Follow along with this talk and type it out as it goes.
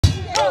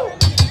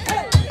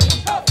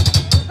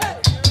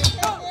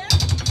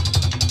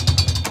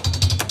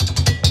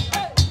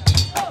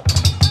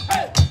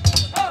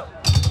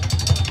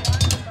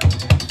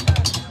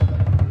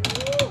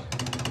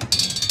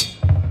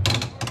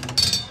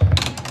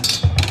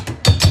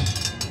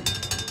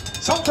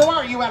Soldier, why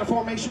are you out of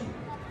formation?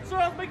 Sir,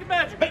 I was making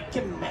magic.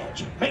 Making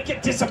magic. Make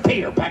it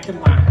disappear back in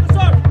line. Yes,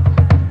 sir.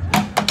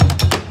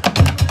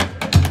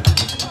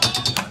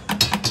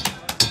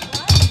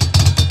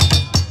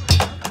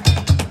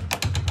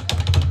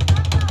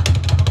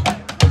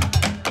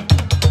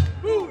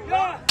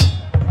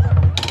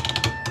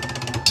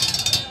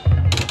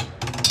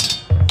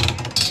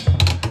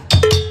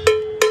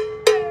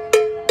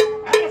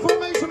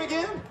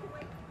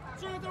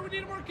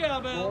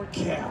 More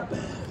cowbell.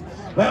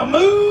 Well,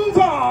 move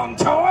on,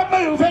 toy.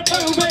 Move it,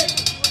 move it.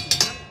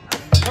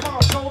 Come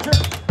on, soldier.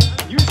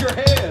 Use your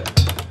head.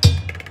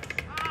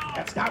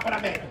 That's not what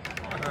I meant.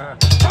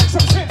 Take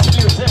some sense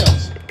in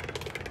yourselves.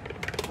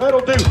 That'll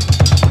do.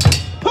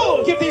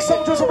 Oh, give these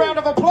soldiers a round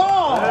of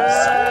applause.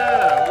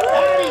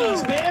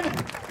 Nice, man.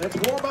 Let's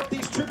warm up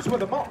these troops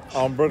with a march.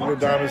 On Brooklyn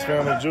Diamonds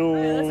Family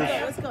Jewels.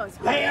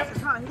 Left,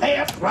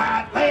 left,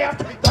 right,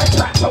 left. That's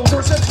right,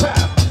 soldiers. It's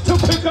time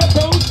to pick up